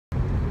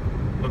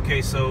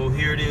Okay, so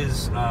here it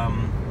is.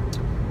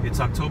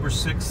 It's October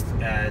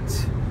 6th at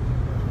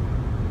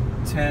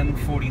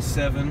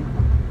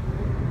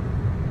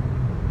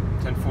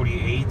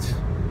 10:48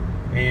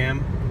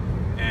 a.m.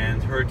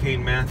 and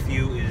Hurricane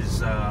Mathew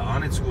is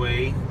on its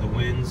way. The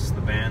winds,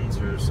 the bands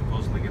are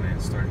supposedly going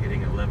to start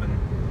hitting 11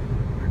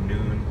 or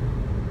noon.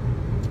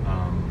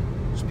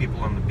 There's people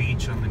on the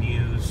beach on the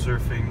news,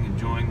 surfing,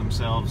 enjoying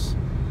themselves,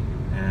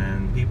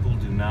 and people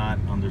do not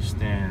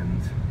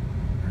understand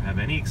or have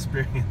any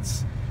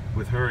experience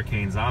with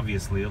hurricanes,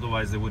 obviously,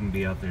 otherwise they wouldn't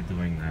be out there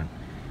doing that.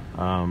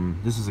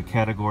 This is a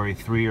category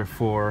 3 or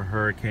 4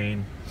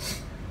 hurricane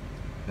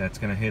that's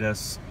going to hit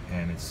us,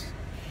 and it's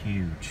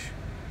huge.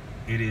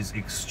 It is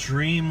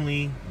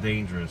extremely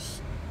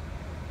dangerous.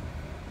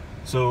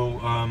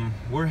 So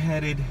we're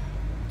headed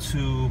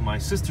to my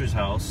sister's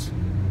house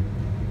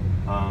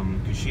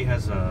because she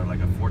has like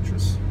a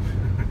fortress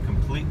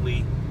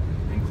completely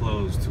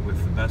enclosed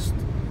with the best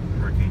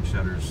hurricane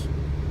shutters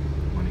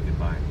money could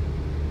buy,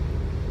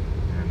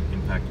 and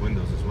impact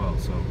windows as well.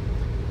 So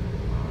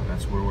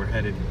that's where we're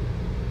headed,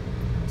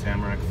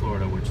 Tamarack,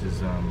 Florida, which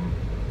is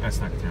that's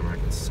not Tamarack,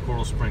 it's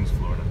Coral Springs,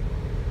 Florida.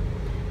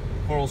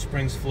 Coral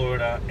Springs,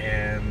 Florida,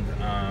 and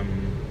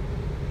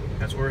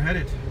that's where we're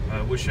headed.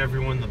 I wish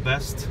everyone the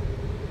best,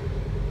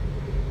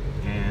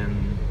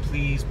 and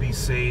please be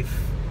safe.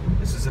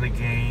 This isn't a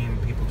game.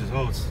 People just,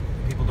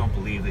 people don't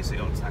believe. They say,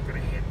 oh, it's not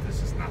going to hit.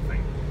 This is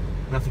nothing.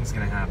 Nothing's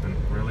going to happen.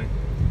 Really?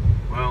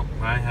 Well,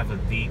 I have a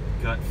deep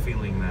gut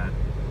feeling that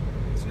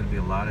there's going to be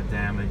a lot of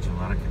damage, a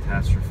lot of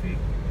catastrophe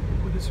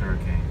with this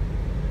hurricane.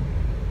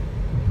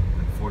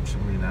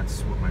 Unfortunately,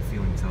 that's what my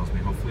feeling tells me.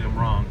 Hopefully I'm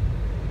wrong.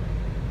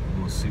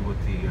 We'll see what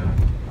the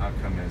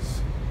outcome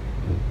is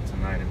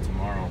tonight and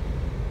tomorrow.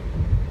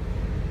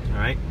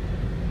 Alright?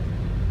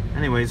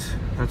 Anyways,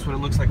 that's what it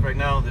looks like right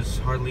now. There's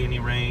hardly any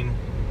rain.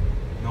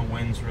 No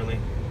winds, really.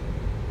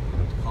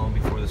 Calm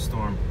before the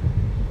storm.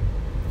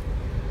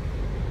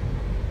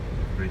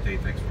 Great day.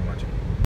 Thanks for watching.